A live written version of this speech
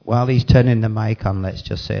While he's turning the mic on, let's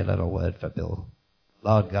just say a little word for Bill.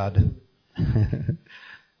 Lord God.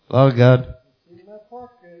 Lord God,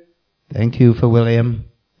 thank you for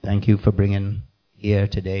William. Thank you for bringing here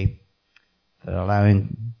today, for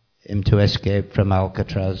allowing him to escape from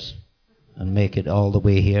Alcatraz and make it all the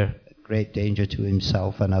way here, at great danger to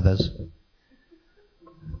himself and others.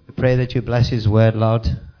 We pray that you bless his word, Lord,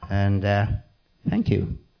 and thank you.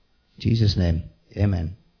 In Jesus' name,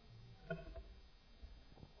 amen.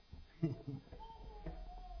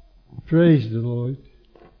 Praise the Lord.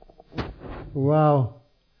 Wow.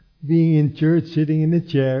 Being in church, sitting in a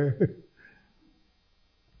chair.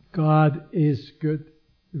 God is good.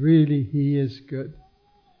 Really, He is good.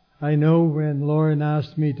 I know when Lauren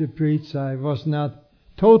asked me to preach, I was not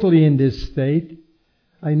totally in this state.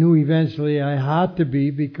 I knew eventually I had to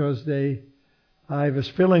be because I was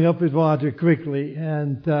filling up with water quickly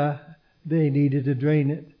and they needed to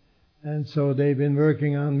drain it. And so they've been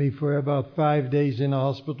working on me for about 5 days in the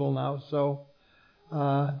hospital now. So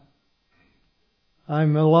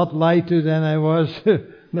I'm a lot lighter than I was the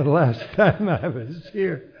last time I was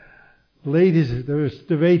here. Ladies, there's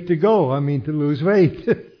the way to go. To lose weight.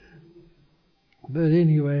 But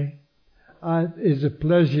anyway, it's a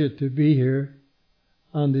pleasure to be here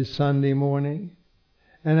on this Sunday morning.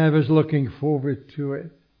 And I was looking forward to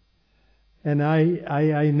it. And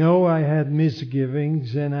I know I had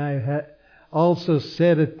misgivings, and I had also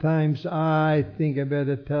said at times, I think I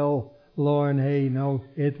better tell Lauren, hey, no,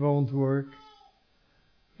 it won't work.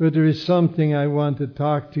 But there is something I want to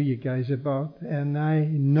talk to you guys about, and I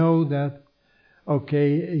know that,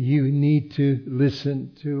 okay, you need to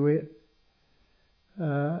listen to it.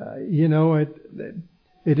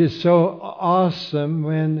 It is so awesome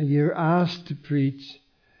when you're asked to preach,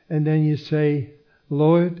 and then you say,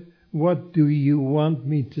 Lord, what do you want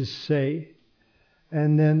me to say?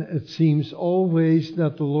 And then it seems always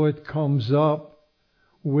that the Lord comes up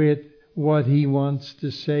with what He wants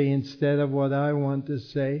to say instead of what I want to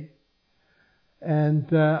say.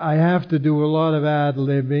 And I have to do a lot of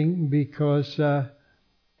ad-libbing because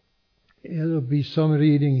it'll be some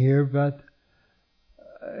reading here, but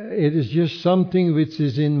it is just something which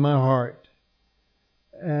is in my heart.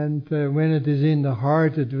 And when it is in the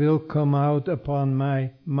heart, it will come out upon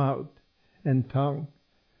my mouth and tongue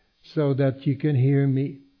so that you can hear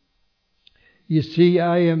me. You see,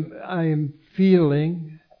 I am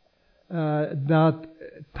feeling that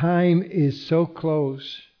time is so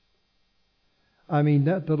close.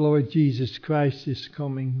 That the Lord Jesus Christ is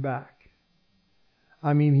coming back.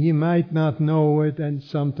 He might not know it, and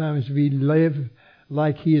sometimes we live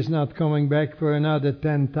like He is not coming back for another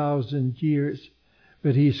 10,000 years.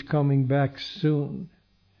 But He's coming back soon.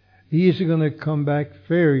 He is going to come back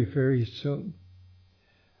very, very soon.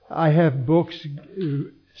 I have books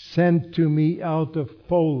sent to me out of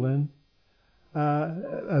Poland.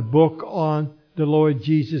 A book on the Lord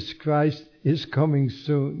Jesus Christ is coming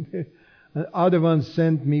soon. Other ones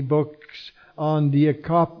sent me books on the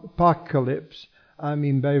apocalypse. By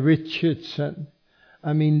Richardson.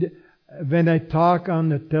 When I talk on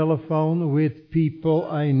the telephone with people,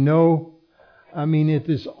 I know. It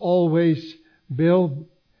is always, Bill,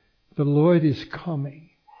 the Lord is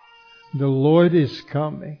coming. The Lord is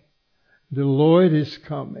coming. The Lord is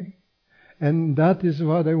coming. And that is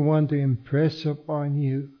what I want to impress upon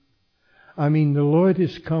you. The Lord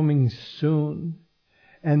is coming soon.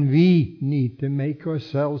 And we need to make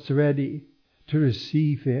ourselves ready to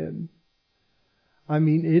receive Him.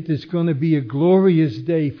 It is going to be a glorious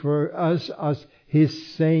day for us as His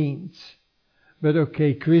saints. But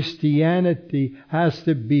okay, Christianity has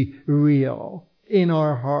to be real in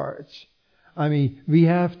our hearts. We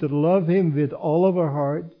have to love Him with all of our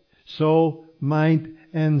heart, soul, mind,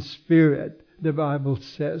 and spirit, the Bible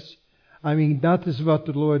says. That is what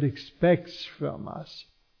the Lord expects from us.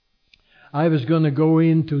 I was going to go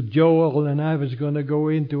into Joel and I was going to go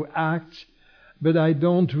into Acts, but I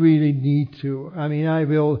don't really need to. I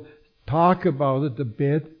will talk about it a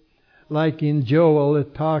bit. Like in Joel,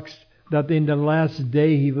 it talks that in the last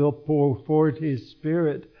day He will pour forth His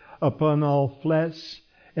Spirit upon all flesh.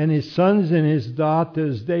 And His sons and His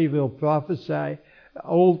daughters, they will prophesy.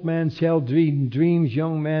 Old men shall dream dreams,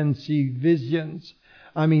 young men see visions.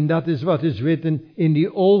 That is what is written in the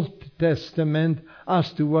Old Testament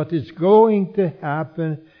as to what is going to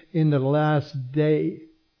happen in the last day.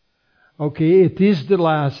 Okay, it is the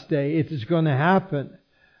last day. It is going to happen.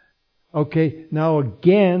 Okay, now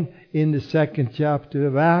again, in the 2nd chapter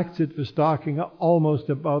of Acts, it was talking almost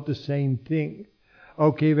about the same thing.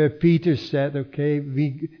 Okay, where Peter said, okay,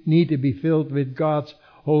 we need to be filled with God's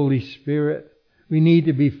Holy Spirit. We need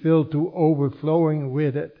to be filled to overflowing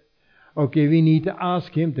with it. Okay, we need to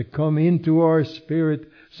ask Him to come into our spirit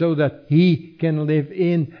so that He can live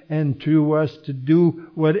in and through us to do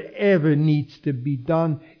whatever needs to be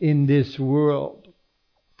done in this world.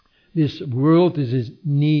 This world is in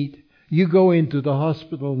need. You go into the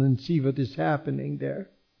hospital and see what is happening there.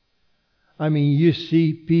 I mean, you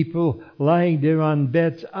see people lying there on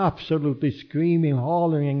beds absolutely screaming,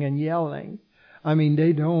 hollering and yelling. I mean,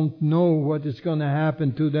 they don't know what is going to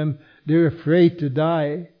happen to them. They're afraid to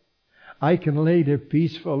die. I can lay there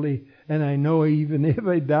peacefully, and I know even if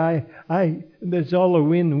I die, that's all a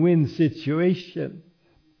win-win situation.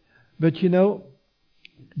 But you know,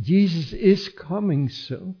 Jesus is coming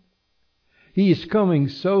soon. He is coming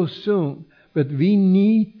so soon, but we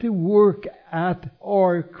need to work at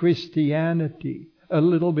our Christianity a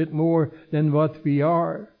little bit more than what we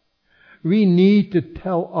are. We need to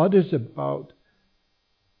tell others about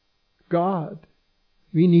God.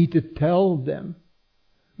 We need to tell them.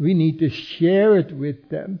 We need to share it with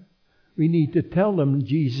them. We need to tell them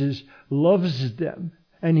Jesus loves them.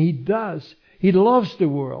 And He does. He loves the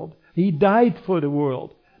world. He died for the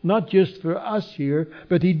world. Not just for us here,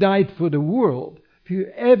 but He died for the world.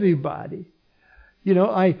 For everybody. You know,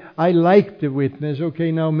 I like the witness.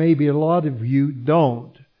 Okay, now maybe a lot of you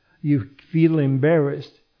don't. You feel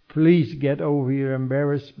embarrassed. Please get over your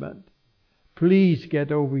embarrassment. Please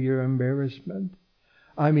get over your embarrassment.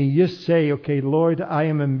 I mean, just say, okay, Lord, I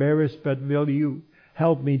am embarrassed, but will you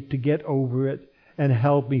help me to get over it? And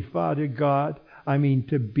help me, Father God,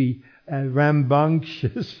 to be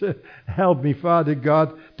rambunctious. Help me, Father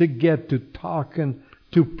God, to get to talking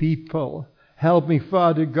to people. Help me,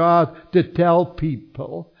 Father God, to tell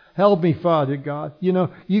people. Help me, Father God. You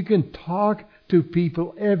know, you can talk to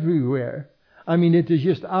people everywhere. I mean, it is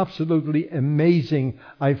just absolutely amazing,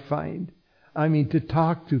 I find. I mean, to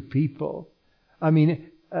talk to people. I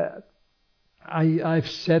mean, I've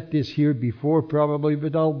said this here before probably,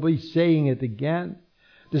 but I'll be saying it again.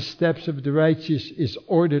 The steps of the righteous is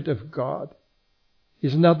ordered of God.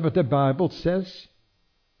 Isn't that what the Bible says?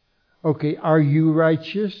 Okay, are you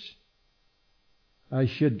righteous? I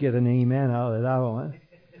should get an amen out of that one.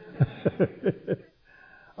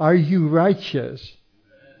 Are you righteous?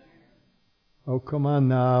 Oh, come on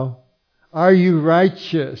now. Are you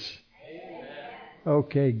righteous?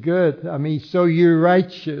 Okay, good. I mean, so you're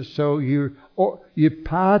righteous. So your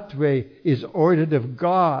pathway is ordered of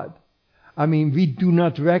God. I mean, we do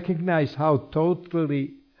not recognize how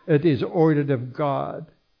totally it is ordered of God.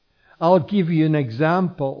 I'll give you an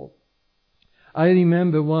example. I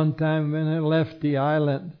remember one time when I left the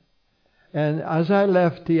island. And as I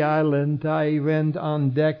left the island, I went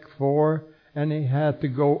on deck 4 and I had to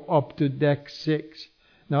go up to deck 6.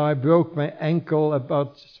 Now, I broke my ankle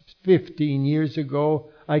about 15 years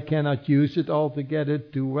ago. I cannot use it altogether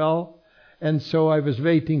too well. And so I was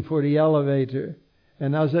waiting for the elevator.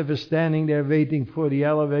 And as I was standing there waiting for the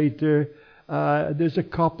elevator, there's a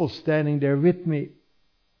couple standing there with me.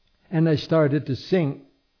 And I started to sing.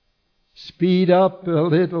 Speed up a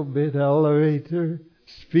little bit, elevator.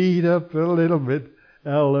 Speed up a little bit,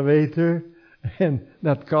 elevator. And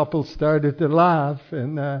that couple started to laugh.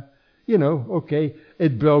 And, okay,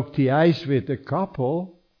 it broke the ice with the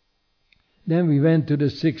couple. Then we went to the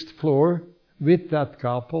 6th floor with that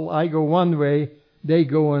couple. I go one way, they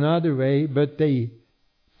go another way, but they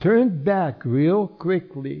turned back real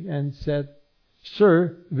quickly and said,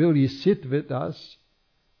 "Sir, will you sit with us?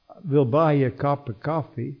 We'll buy you a cup of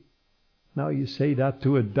coffee." Now you say that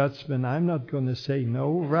to a Dutchman, I'm not going to say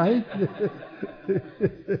no, right?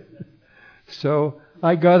 So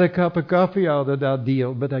I got a cup of coffee out of that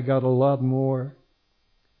deal, but I got a lot more.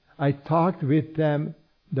 I talked with them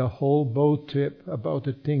the whole boat trip about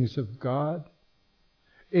the things of God.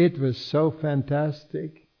 It was so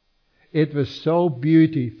fantastic. It was so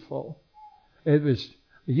beautiful. It was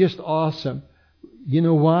just awesome. You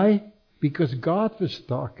know why? Because God was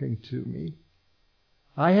talking to me.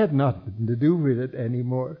 I had nothing to do with it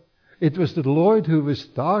anymore. It was the Lord who was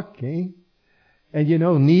talking. And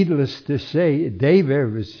needless to say, they were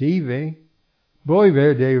receiving. Boy,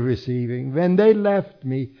 were they receiving. When they left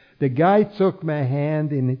me, the guy took my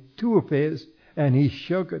hand in 2 of his and he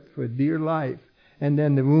shook it for dear life. And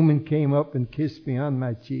then the woman came up and kissed me on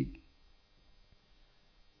my cheek.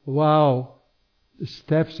 Wow. The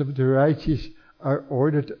steps of the righteous are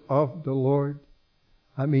ordered of the Lord.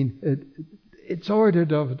 I mean, it's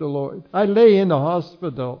ordered of the Lord. I lay in the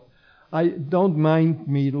hospital. I don't mind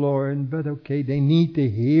me, Lauren, but okay, they need to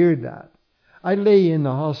hear that. I lay in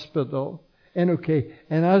the hospital, and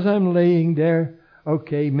as I'm laying there,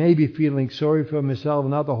 maybe feeling sorry for myself,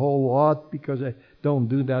 not a whole lot, because I don't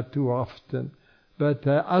do that too often. But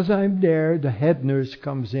as I'm there, the head nurse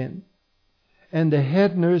comes in. And the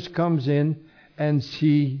head nurse comes in and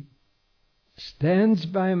she stands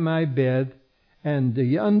by my bed and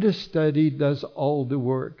the understudy does all the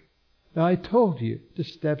work. Now I told you, the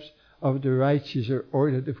steps of the righteous are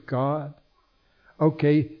ordered of God.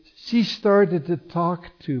 Okay, she started to talk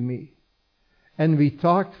to me. And we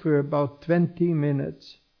talked for about 20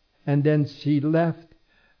 minutes. And then she left.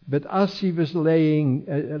 But as she was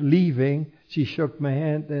leaving, she shook my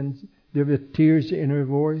hand and there were tears in her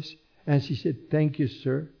voice. And she said, "Thank you,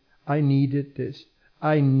 sir. I needed this.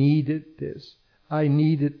 I needed this. I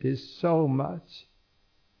needed this so much."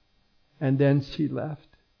 And then she left.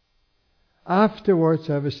 Afterwards,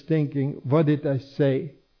 I was thinking, what did I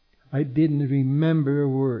say? I didn't remember a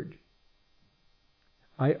word.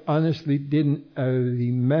 I honestly didn't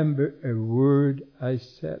remember a word I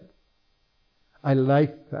said. I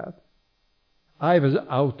liked that. I was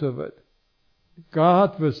out of it.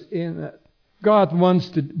 God was in it. God wants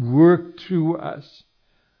to work through us.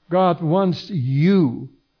 God wants you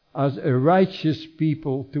as a righteous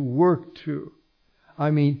people to work through.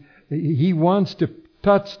 I mean, He wants to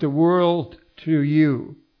touch the world through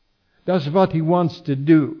you. That's what He wants to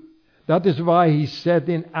do. That is why He said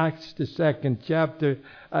in Acts, the 2nd chapter,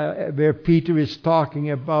 where Peter is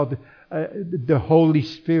talking about the Holy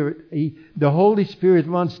Spirit. The Holy Spirit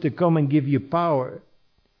wants to come and give you power.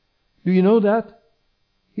 Do you know that?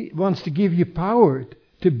 He wants to give you power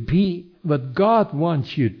to be what God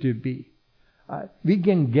wants you to be. We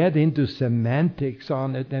can get into semantics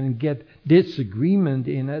on it and get disagreement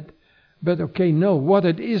in it. But okay, no, what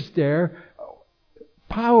it is there,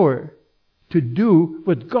 power to do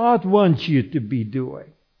what God wants you to be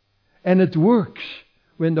doing. And it works.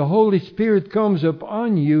 When the Holy Spirit comes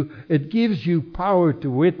upon you, it gives you power to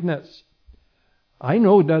witness. I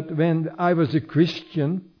know that when I was a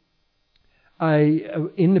Christian,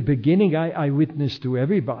 in the beginning, I witnessed to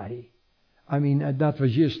everybody. I mean, that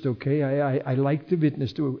was just okay. I liked to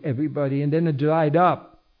witness to everybody. And then it dried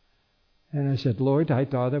up. And I said, "Lord, I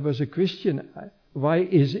thought I was a Christian. Why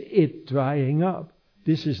is it drying up?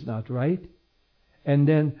 This is not right." And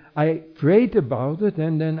then I prayed about it,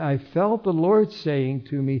 and then I felt the Lord saying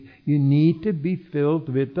to me, "You need to be filled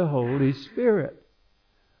with the Holy Spirit."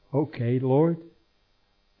 Okay, Lord.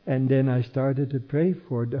 And then I started to pray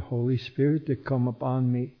for the Holy Spirit to come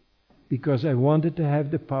upon me, because I wanted to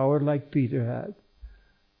have the power like Peter had.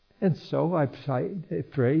 And so I prayed,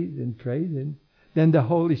 and then the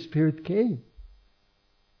Holy Spirit came.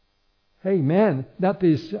 Hey man, that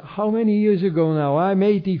is how many years ago now? I'm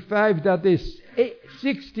 85, that is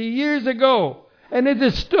 60 years ago. And it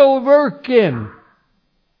is still working.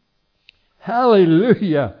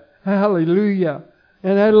 Hallelujah. Hallelujah.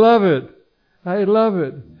 And I love it. I love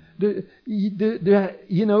it.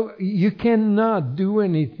 You cannot do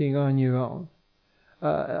anything on your own.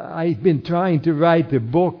 I've been trying to write a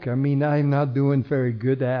book. I mean, I'm not doing very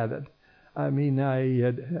good at it. I mean,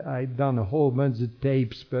 I'd done a whole bunch of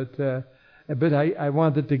tapes, but I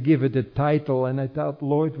wanted to give it a title, and I thought,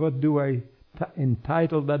 Lord, what do I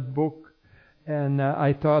entitle that book? And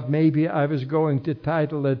I thought maybe I was going to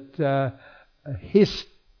title it His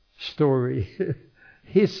Story.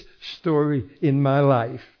 His story in my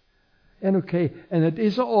life. And okay, and it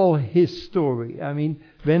is all His story. I mean,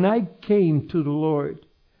 when I came to the Lord,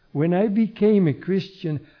 when I became a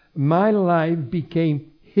Christian, my life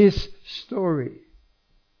became His story.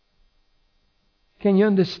 Can you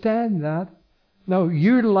understand that? Now,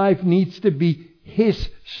 your life needs to be His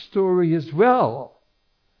story as well.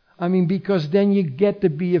 I mean, because then you get to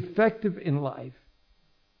be effective in life.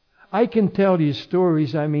 I can tell you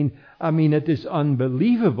stories, I mean, it is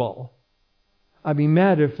unbelievable. I mean,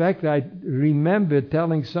 matter of fact, I remember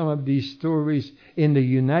telling some of these stories in the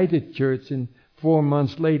United Church, and 4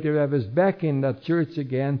 months later I was back in that church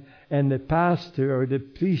again, and the pastor or the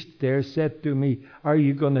priest there said to me, "Are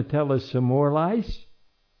you going to tell us some more lies?"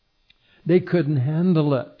 They couldn't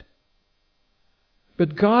handle it.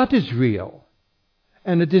 But God is real,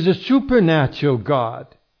 and it is a supernatural God,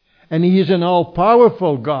 and He is an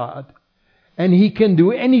all-powerful God, and He can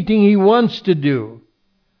do anything He wants to do.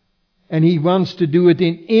 And He wants to do it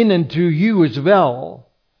in and through you as well.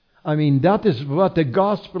 I mean, that is what the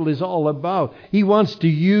gospel is all about. He wants to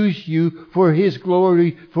use you for His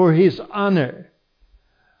glory, for His honor.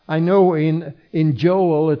 I know in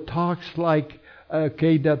Joel it talks like,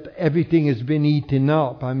 that everything has been eaten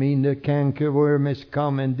up. I mean, the cankerworm has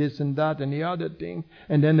come and this and that and the other thing.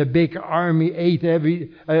 And then a big army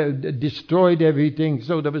destroyed everything,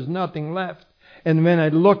 so there was nothing left. And when I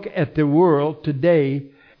look at the world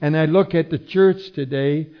today, and I look at the church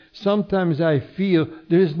today, sometimes I feel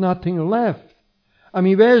there is nothing left. I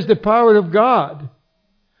mean, where's the power of God?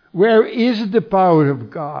 Where is the power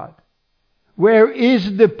of God? Where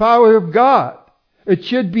is the power of God? It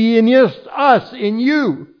should be in us, in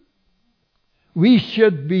you. We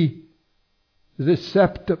should be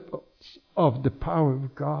receptacles of the power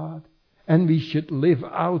of God. And we should live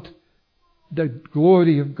out the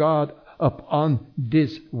glory of God upon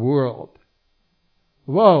this world.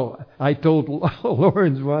 Whoa, I told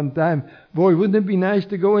Lawrence one time, boy, wouldn't it be nice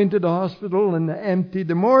to go into the hospital and empty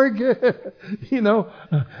the morgue,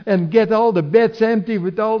 and get all the beds empty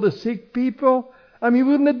with all the sick people? I mean,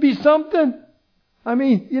 wouldn't it be something? I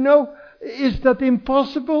mean, is that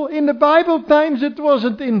impossible? In the Bible times it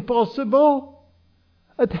wasn't impossible.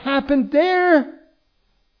 It happened there.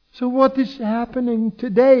 So what is happening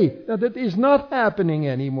today that it is not happening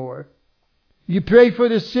anymore? You pray for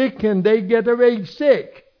the sick and they get away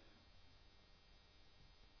sick.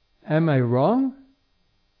 Am I wrong?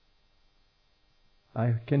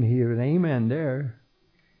 I can hear an amen there.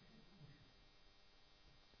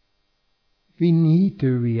 We need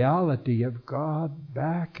the reality of God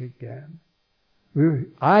back again.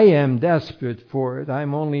 I am desperate for it.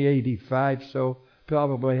 I'm only 85, so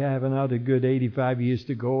probably have another good 85 years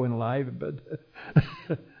to go in life, but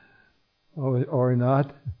or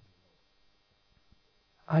not.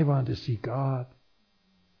 I want to see God.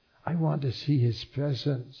 I want to see His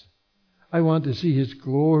presence. I want to see His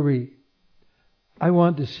glory. I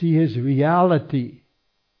want to see His reality.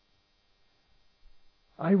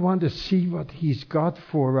 I want to see what He's got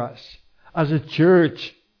for us as a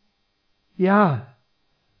church. Yeah,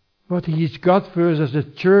 what He's got for us as a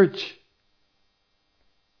church.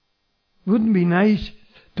 Wouldn't it be nice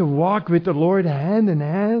to walk with the Lord hand in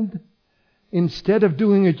hand? Instead of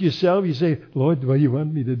doing it yourself, you say, Lord, what do you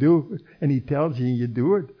want me to do? And He tells you and you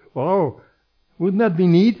do it. Wow. Wouldn't that be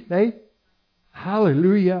neat, eh?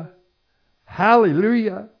 Hallelujah.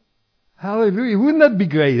 Hallelujah. Hallelujah. Wouldn't that be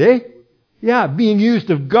great, eh? Yeah, being used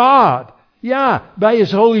of God. Yeah, by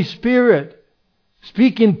His Holy Spirit.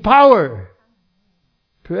 Speak in power.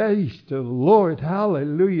 Praise the Lord.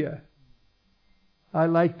 Hallelujah. I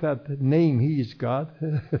like that name He's got.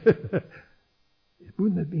 Wouldn't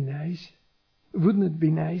it be nice? Wouldn't it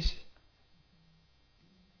be nice?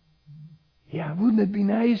 Yeah, wouldn't it be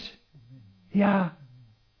nice? Yeah.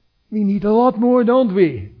 We need a lot more, don't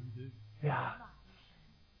we? Yeah.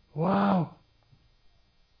 Wow.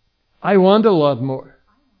 I want a lot more.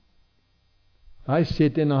 I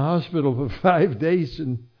sit in a hospital for 5 days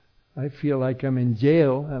and I feel like I'm in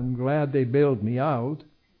jail. I'm glad they bailed me out.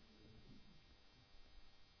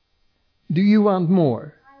 Do you want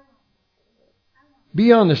more?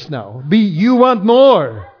 Be honest now. You want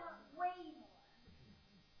more.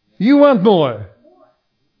 You want more.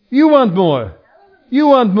 You want more. You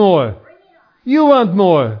want more. You want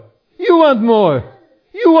more. You want more.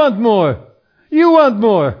 You want more. You want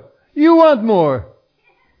more. You want more.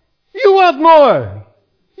 You want more.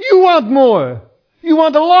 You want more. You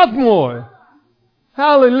want a lot more.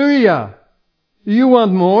 Hallelujah. You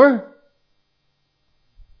want more?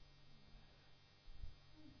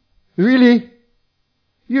 Really?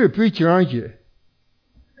 You're a preacher, aren't you?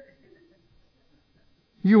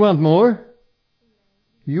 You want more?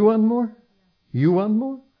 You want more? You want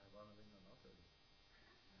more?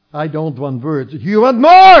 I don't want words. You want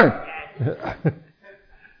more?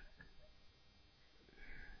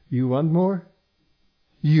 You want more?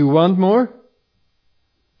 You want more?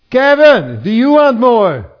 Kevin, do you want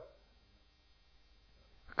more?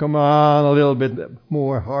 Come on, a little bit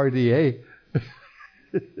more hearty, eh?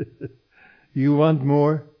 You want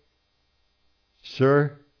more?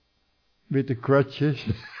 Sir, with the crutches?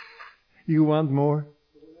 You want more?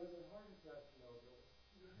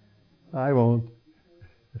 I won't.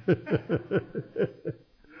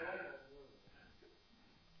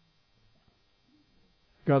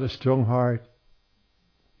 Got a strong heart.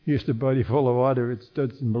 Here's the body full of water. It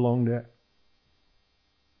doesn't belong there.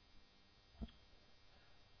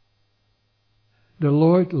 The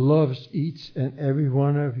Lord loves each and every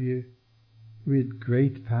one of you with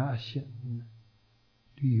great passion.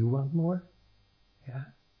 Do you want more? Yeah.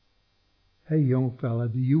 Hey, young fella,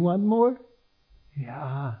 do you want more?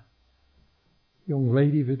 Yeah. Young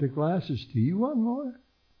lady with the glasses, do you want more?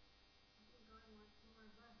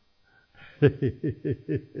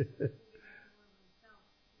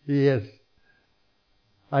 Yes.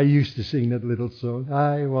 I used to sing that little song.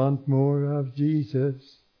 I want more of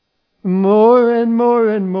Jesus. More and more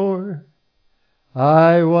and more.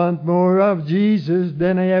 I want more of Jesus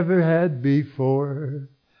than I ever had before.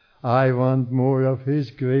 I want more of His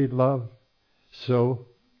great love, so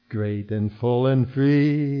great and full and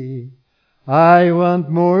free. I want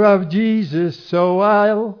more of Jesus, so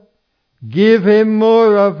I'll Give him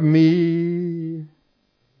more of me.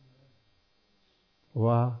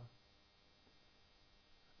 Wow.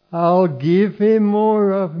 I'll give him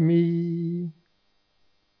more of me.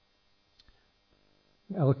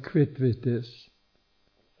 I'll quit with this.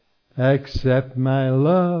 Accept my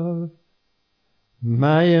love,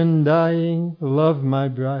 my undying love, my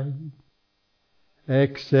bride.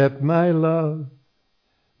 Accept my love,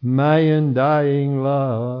 my undying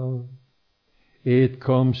love. It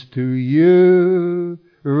comes to you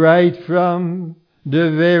right from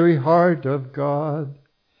the very heart of God.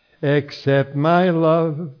 Accept my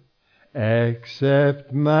love,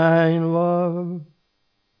 accept my love.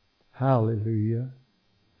 Hallelujah.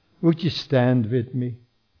 Would you stand with me?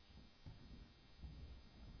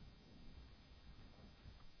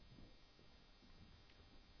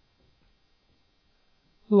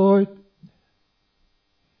 Lord,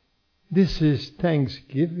 this is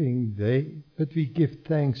Thanksgiving Day, but we give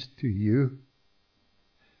thanks to you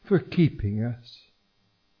for keeping us.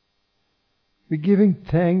 We're giving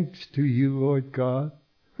thanks to you, Lord God,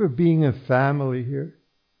 for being a family here,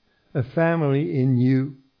 a family in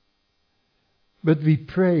you. But we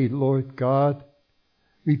pray, Lord God,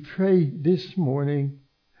 we pray this morning,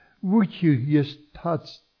 would you just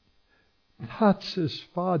touch us,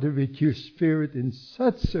 Father, with your Spirit in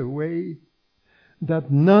such a way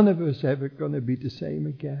that none of us ever going to be the same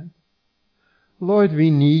again. Lord, we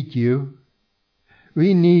need you.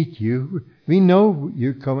 We need you. We know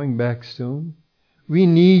you're coming back soon. We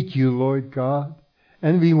need you, Lord God.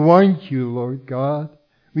 And we want you, Lord God.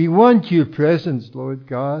 We want your presence, Lord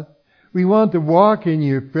God. We want to walk in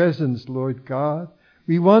your presence, Lord God.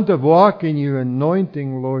 We want to walk in your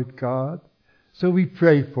anointing, Lord God. So we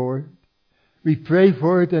pray for it. We pray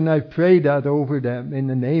for it, and I pray that over them in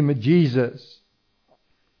the name of Jesus.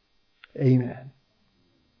 Amen.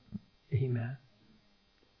 Amen.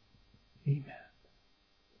 Amen.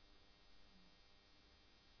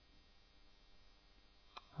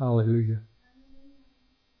 Hallelujah.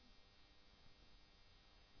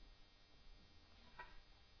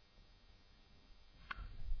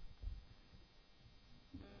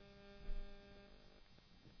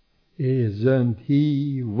 Isn't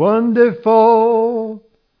he wonderful,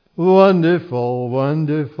 wonderful,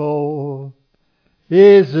 wonderful?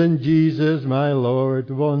 Isn't Jesus my Lord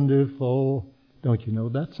wonderful? Don't you know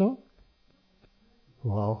that song?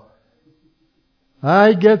 Wow.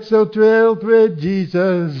 I get so thrilled with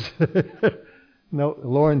Jesus. No,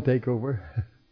 Lauren, take over.